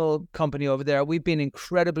phenomenal company over there. We've been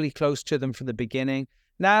incredibly close to them from the beginning.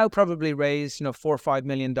 Now probably raised, $4 or $5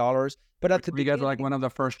 million. But at the beginning, you guys are like one of the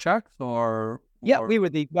first checks, or... Yeah,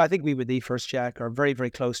 I think we were the first check, or very, very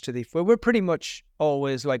close to the... We're pretty much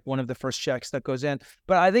always like one of the first checks that goes in.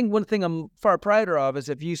 But I think one thing I'm far prouder of is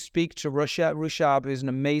if you speak to Rushab, who's an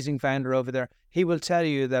amazing founder over there, he will tell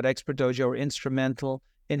you that Expert Dojo were instrumental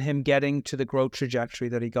in him getting to the growth trajectory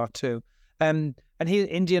that he got to. And he's an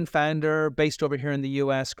Indian founder based over here in the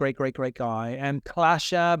US, great guy. And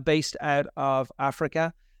Clasha, based out of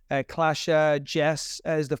Africa. Clasha, Jess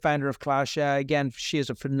is the founder of Clasha. Again, she is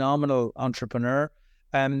a phenomenal entrepreneur.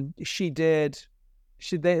 Think of it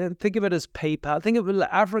as PayPal. Think of it,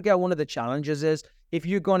 Africa, one of the challenges is if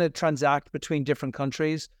you're going to transact between different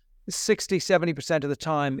countries, 60, 70% of the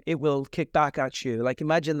time, it will kick back at you. Like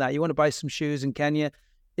imagine that. You want to buy some shoes in Kenya,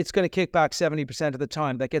 it's going to kick back 70% of the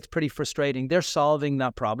time. That gets pretty frustrating. They're solving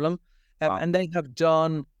that problem. And they have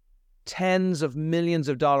done tens of millions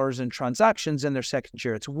of dollars in transactions in their second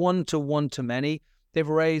year. It's one to many. They've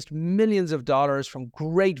raised millions of dollars from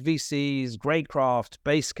great VCs, Greycroft,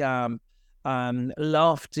 Basecamp,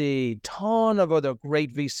 Lofty, ton of other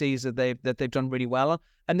great VCs that they've done really well on.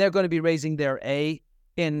 And they're going to be raising their A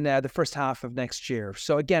in the first half of next year.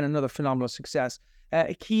 So again, another phenomenal success.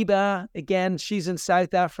 Akiba, again, she's in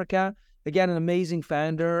South Africa. Again, an amazing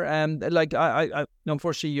founder. I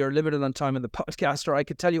unfortunately, you're limited on time in the podcast, or I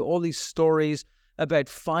could tell you all these stories about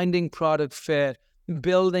finding product fit,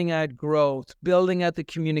 building out growth, building out the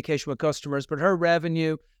communication with customers. But her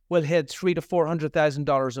revenue will hit $300,000 to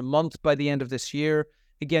 $400,000 a month by the end of this year.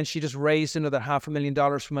 Again, she just raised another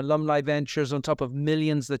 $500,000 from Alumni Ventures on top of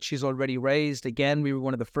millions that she's already raised. Again, we were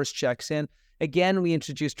one of the first checks in. Again, we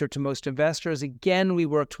introduced her to most investors. Again, we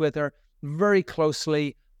worked with her very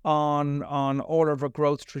closely on all of her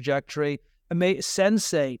growth trajectory.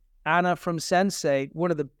 Sensei, Anna from Sensei,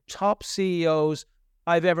 one of the top CEOs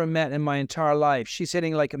I've ever met in my entire life. She's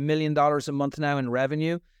hitting like $1 million a month now in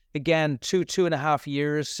revenue. Again, 2.5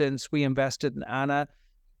 years since we invested in Anna.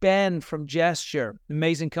 Ben from Gesture,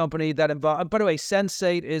 amazing company that involved... By the way,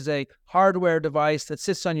 Sensei is a hardware device that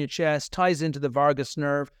sits on your chest, ties into the vagus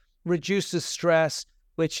nerve, reduces stress,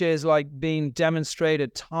 which is like being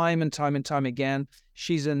demonstrated time and time again.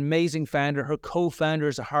 She's an amazing founder. Her co-founder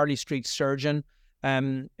is a Harley Street surgeon.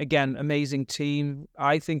 Again, amazing team.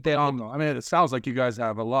 I think they... I mean, it sounds like you guys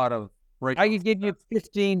have a lot of... I could give you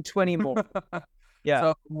 15, 20 more. Yeah.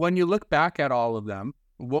 So when you look back at all of them,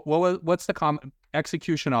 what's the common...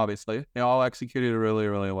 Execution, obviously. They all executed really,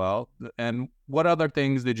 really well. And what other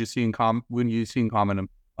things did you see in common when you see in common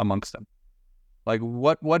amongst them? Like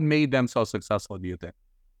what made them so successful, do you think?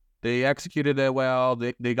 They executed it well,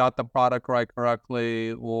 they got the product right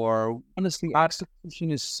correctly, or... Honestly,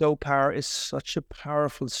 execution is such a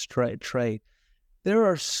powerful trait. There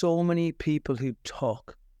are so many people who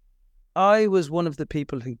talk. I was one of the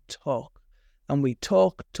people who talk. And we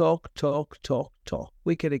talk.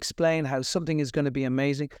 We could explain how something is going to be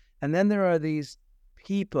amazing. And then there are these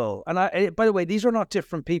people. And by the way, these are not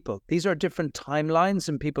different people. These are different timelines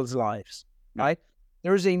in people's lives, right?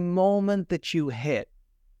 There is a moment that you hit.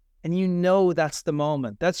 And you know that's the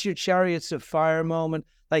moment. That's your Chariots of Fire moment.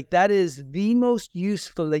 Like that is the most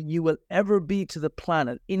useful that you will ever be to the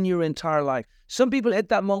planet in your entire life. Some people hit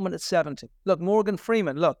that moment at 70. Look, Morgan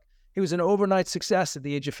Freeman, he was an overnight success at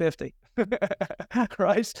the age of 50,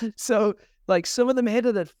 right? So like some of them hit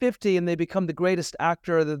it at 50 and they become the greatest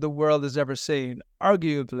actor that the world has ever seen,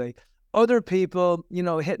 arguably. Other people,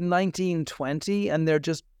 hit 19, 20 and they're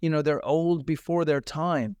just, they're old before their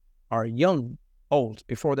time, or young, old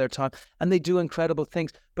before their time, and they do incredible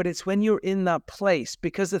things. But it's when you're in that place,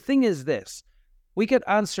 because the thing is this, I could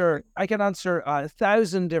answer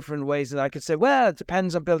 1,000 different ways, and I could say, well, it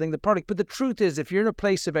depends on building the product. But the truth is, if you're in a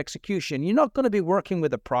place of execution, you're not going to be working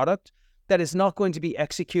with a product that is not going to be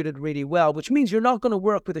executed really well, which means you're not going to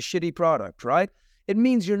work with a shitty product, right? It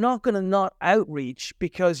means you're not going to not outreach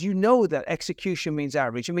because you know that execution means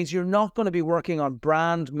outreach. It means you're not going to be working on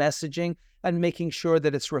brand messaging and making sure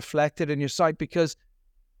that it's reflected in your site because,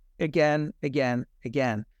 again,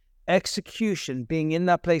 execution, being in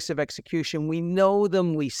that place of execution. We know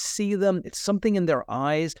them, we see them. It's something in their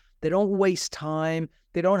eyes. They don't waste time.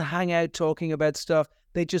 They don't hang out talking about stuff.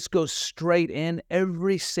 They just go straight in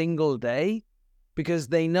every single day because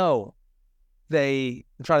they know I'm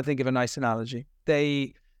trying to think of a nice analogy.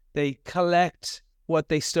 They collect what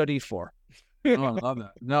they studied for. Oh, I love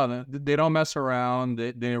that. No, they don't mess around.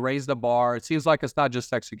 They raise the bar. It seems like it's not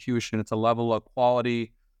just execution. It's a level of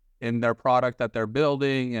quality in their product that they're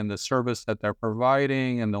building and the service that they're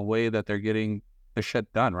providing and the way that they're getting the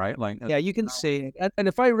shit done, right? Like, yeah, you can see it. And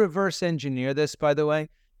if I reverse engineer this, by the way,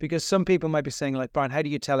 because some people might be saying like, Brian, how do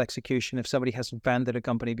you tell execution if somebody hasn't founded a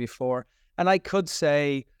company before? And I could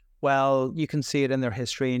say, well, you can see it in their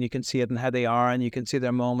history and you can see it in how they are and you can see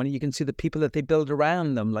their moment. And you can see the people that they build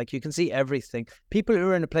around them. Like you can see everything. People who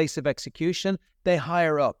are in a place of execution, they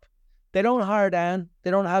hire up. They don't hire down.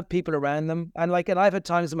 They don't have people around them. And I've had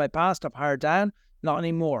times in my past I've hired down, not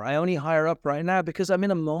anymore. I only hire up right now because I'm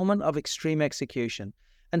in a moment of extreme execution.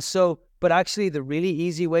 And so, but actually the really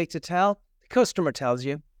easy way to tell, the customer tells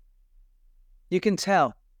you. You can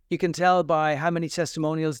tell. You can tell by how many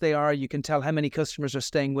testimonials they are. You can tell how many customers are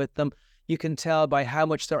staying with them. You can tell by how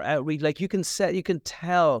much they're outreach. Like you can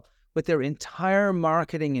tell with their entire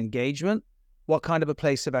marketing engagement what kind of a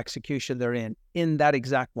place of execution they're in that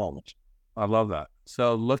exact moment. I love that.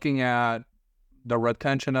 So looking at the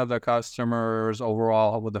retention of the customers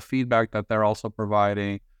overall with the feedback that they're also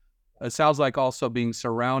providing, it sounds like also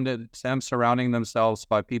surrounding themselves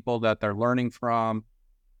by people that they're learning from.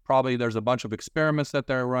 Probably there's a bunch of experiments that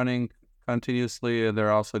they're running continuously.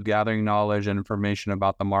 They're also gathering knowledge and information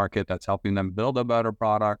about the market that's helping them build a better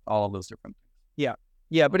product, all of those different things. Yeah.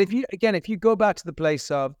 Yeah. But if you go back to the place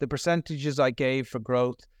of the percentages I gave for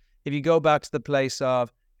growth, if you go back to the place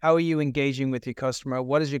of how are you engaging with your customer?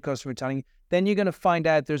 What is your customer telling you? Then you're going to find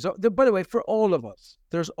out by the way, for all of us,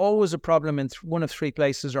 there's always a problem in one of three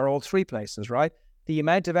places or all three places, right? The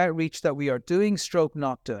amount of outreach that we are doing, stroke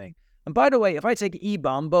not doing. And by the way, if I take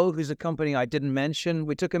eBombo, who's a company I didn't mention,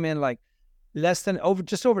 we took them in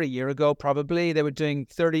just over a year ago, probably. They were doing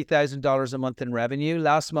 $30,000 a month in revenue.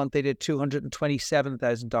 Last month, they did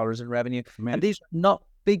 $227,000 in revenue. Man. And these are not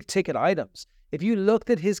big ticket items. If you looked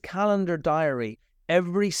at his calendar diary,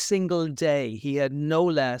 every single day, he had no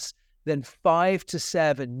less than 5 to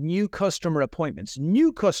 7 new customer appointments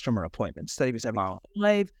that he was having. Wow.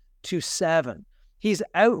 5 to 7. He's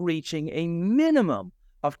outreaching a minimum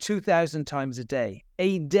of 2,000 times a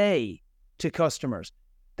day to customers.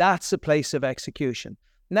 That's a place of execution.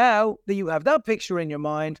 Now that you have that picture in your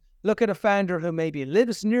mind, look at a founder who maybe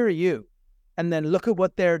lives near you and then look at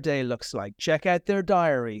what their day looks like. Check out their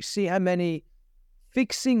diary. See how many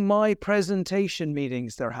fixing my presentation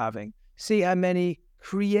meetings they're having. See how many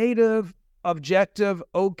creative, objective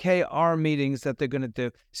OKR meetings that they're going to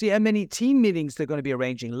do. See how many team meetings they're going to be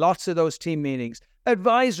arranging. Lots of those team meetings.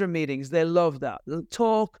 Advisor meetings, they love that.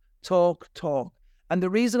 Talk. And the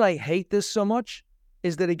reason I hate this so much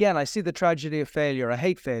is that, again, I see the tragedy of failure. I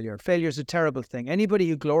hate failure. Failure is a terrible thing. Anybody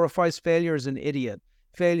who glorifies failure is an idiot.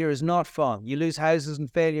 Failure is not fun. You lose houses in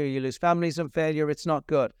failure. You lose families in failure. It's not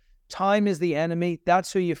good. Time is the enemy.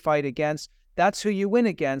 That's who you fight against. That's who you win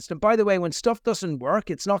against. And by the way, when stuff doesn't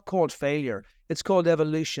work, it's not called failure. It's called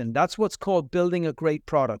evolution. That's what's called building a great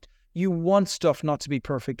product. You want stuff not to be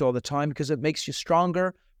perfect all the time because it makes you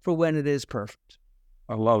stronger for when it is perfect.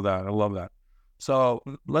 I love that. So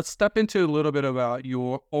let's step into a little bit about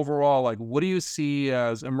your overall, like, what do you see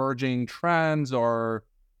as emerging trends or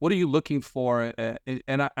what are you looking for?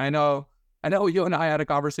 And I know you and I had a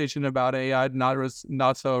conversation about AI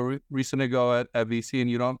not so recent ago at VC, and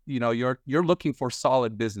you're looking for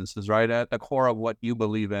solid businesses, right? At the core of what you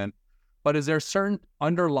believe in. But is there certain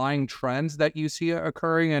underlying trends that you see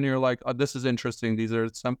occurring and you're like, oh, this is interesting. These are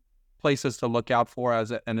some places to look out for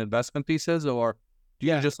as an investment thesis, or do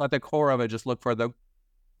you just at the core of it, just look for the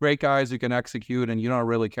great guys who can execute and you don't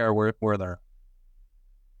really care where they're?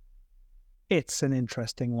 It's an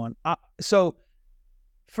interesting one. So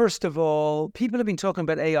first of all, people have been talking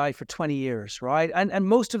about AI for 20 years, right? And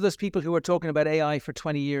most of those people who are talking about AI for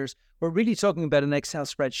 20 years were really talking about an Excel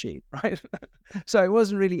spreadsheet, right? So it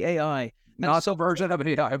wasn't really AI. Not a version of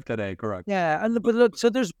AI of today, correct? Yeah, but look, so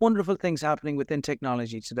there's wonderful things happening within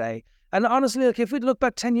technology today. And honestly, look, if we look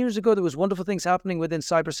back 10 years ago, there was wonderful things happening within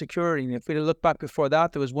cybersecurity. And if we look back before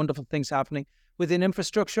that, there was wonderful things happening within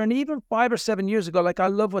infrastructure. And even 5 or 7 years ago, I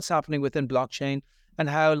love what's happening within blockchain and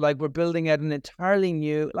how we're building out an entirely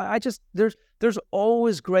new, there's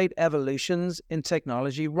always great evolutions in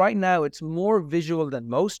technology. Right now, it's more visual than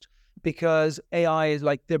most because AI is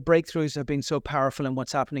the breakthroughs have been so powerful in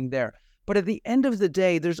what's happening there. But at the end of the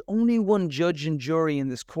day, there's only one judge and jury in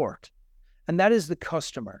this court, and that is the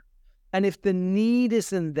customer. And if the need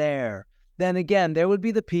isn't there, then again, there will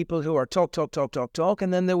be the people who are talk,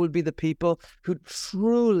 and then there will be the people who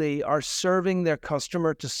truly are serving their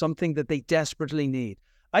customer to something that they desperately need.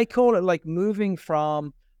 I call it like moving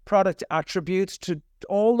from product attributes to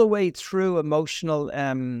all the way through emotional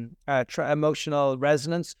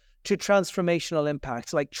resonance to transformational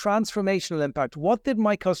impacts. Like transformational impact, what did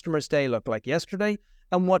my customer's day look like yesterday,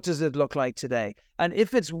 and what does it look like today? And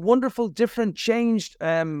if it's wonderful, different, changed,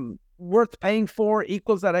 worth paying for,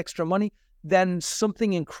 equals that extra money, then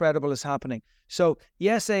something incredible is happening. So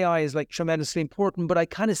yes, AI is like tremendously important, but I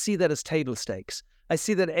kind of see that as table stakes. I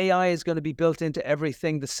see that AI is going to be built into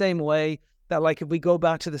everything the same way that, like, if we go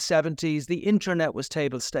back to the 70s, the internet was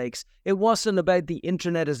table stakes. It wasn't about the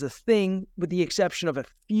internet as a thing, with the exception of a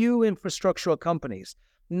few infrastructural companies.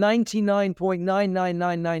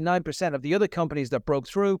 99.99999% of the other companies that broke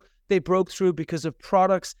through, they broke through because of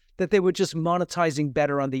products that they were just monetizing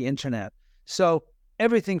better on the internet. So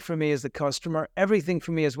everything for me is the customer. Everything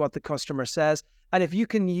for me is what the customer says. And if you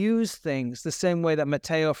can use things the same way that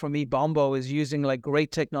Matteo from eBombo is using like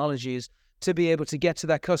great technologies to be able to get to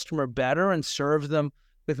that customer better and serve them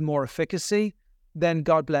with more efficacy, then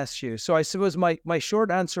God bless you. So I suppose my short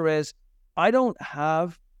answer is, I don't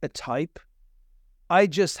have a type. I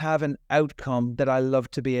just have an outcome that I love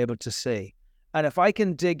to be able to see. And if I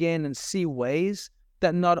can dig in and see ways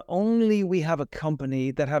that not only we have a company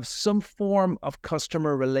that have some form of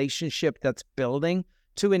customer relationship that's building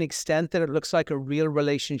to an extent that it looks like a real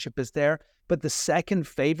relationship is there, but the second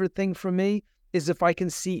favorite thing for me is if I can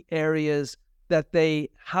see areas that they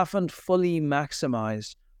haven't fully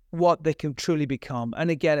maximized what they can truly become. And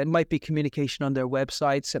again, it might be communication on their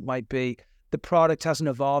websites. It might be the product hasn't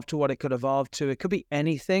evolved to what it could evolve to. It could be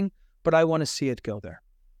anything, but I want to see it go there.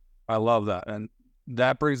 I love that. And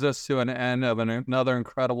that brings us to an end of another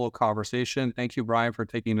incredible conversation. Thank you, Brian, for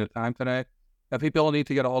taking the time today. If people need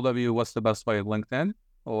to get a hold of you, what's the best way? LinkedIn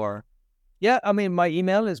or? Yeah, I mean, my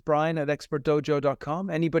email is brian@expertdojo.com.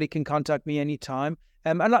 Anybody can contact me anytime.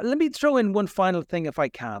 And let me throw in one final thing if I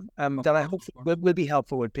can, that I hope will be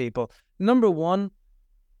helpful with people. Number one,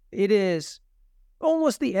 it is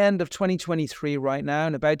almost the end of 2023 right now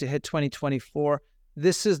and about to hit 2024.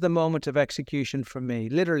 This is the moment of execution for me.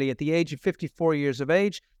 Literally, at the age of 54 years of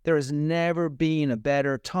age, there has never been a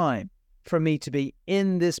better time for me to be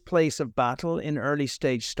in this place of battle in early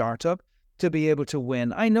stage startup, to be able to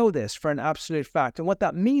win. I know this for an absolute fact. And what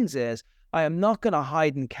that means is I am not going to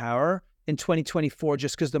hide and cower in 2024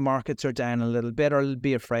 just because the markets are down a little bit or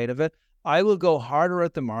be afraid of it. I will go harder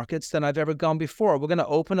at the markets than I've ever gone before. We're going to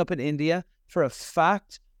open up in India for a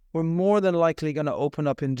fact. We're more than likely going to open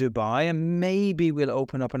up in Dubai, and maybe we'll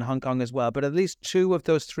open up in Hong Kong as well, but at least 2 of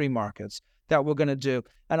those 3 markets that we're going to do.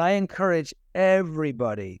 And I encourage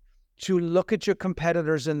everybody to look at your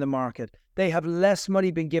competitors in the market. They have less money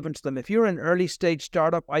being given to them. If you're an early stage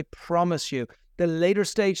startup, I promise you, the later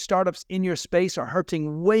stage startups in your space are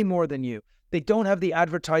hurting way more than you. They don't have the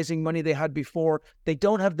advertising money they had before. They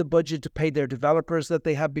don't have the budget to pay their developers that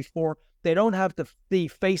they had before. They don't have the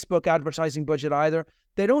Facebook advertising budget either.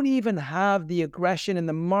 They don't even have the aggression in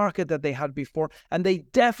the market that they had before. And they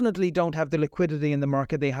definitely don't have the liquidity in the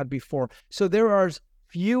market they had before. So there are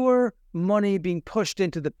fewer money being pushed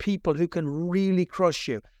into the people who can really crush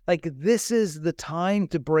you. Like, this is the time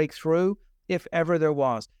to break through, if ever there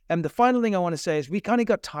was. And the final thing I want to say is we kind of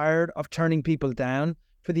got tired of turning people down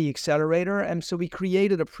for the accelerator. And so we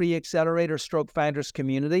created a pre-accelerator stroke founders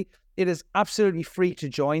community. It is absolutely free to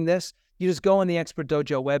join this. You just go on the Expert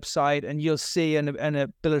Dojo website and you'll see an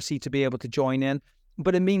ability to be able to join in.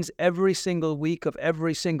 But it means every single week of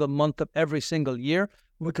every single month of every single year,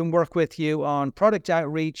 we can work with you on product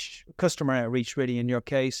outreach, customer outreach, really, in your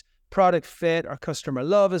case, product fit or customer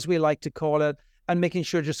love, as we like to call it, and making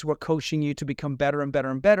sure just we're coaching you to become better and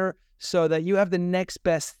better and better so that you have the next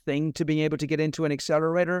best thing to being able to get into an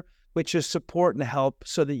accelerator, which is support and help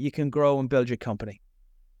so that you can grow and build your company.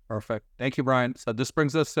 Perfect. Thank you, Brian. So this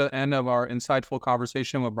brings us to the end of our insightful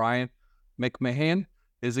conversation with Brian Mahon,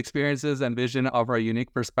 his experiences and vision of our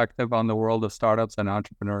unique perspective on the world of startups and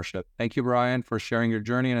entrepreneurship. Thank you, Brian, for sharing your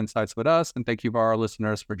journey and insights with us. And thank you for our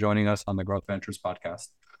listeners for joining us on the Growth Ventures podcast.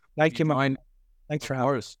 Thank you, Mahon. Thanks for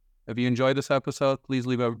having us. If you enjoyed this episode, please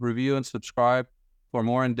leave a review and subscribe for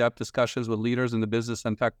more in-depth discussions with leaders in the business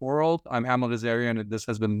and tech world. I'm Hamlet Azarian, and this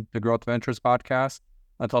has been the Growth Ventures podcast.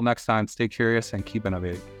 Until next time, stay curious and keep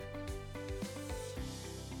innovating.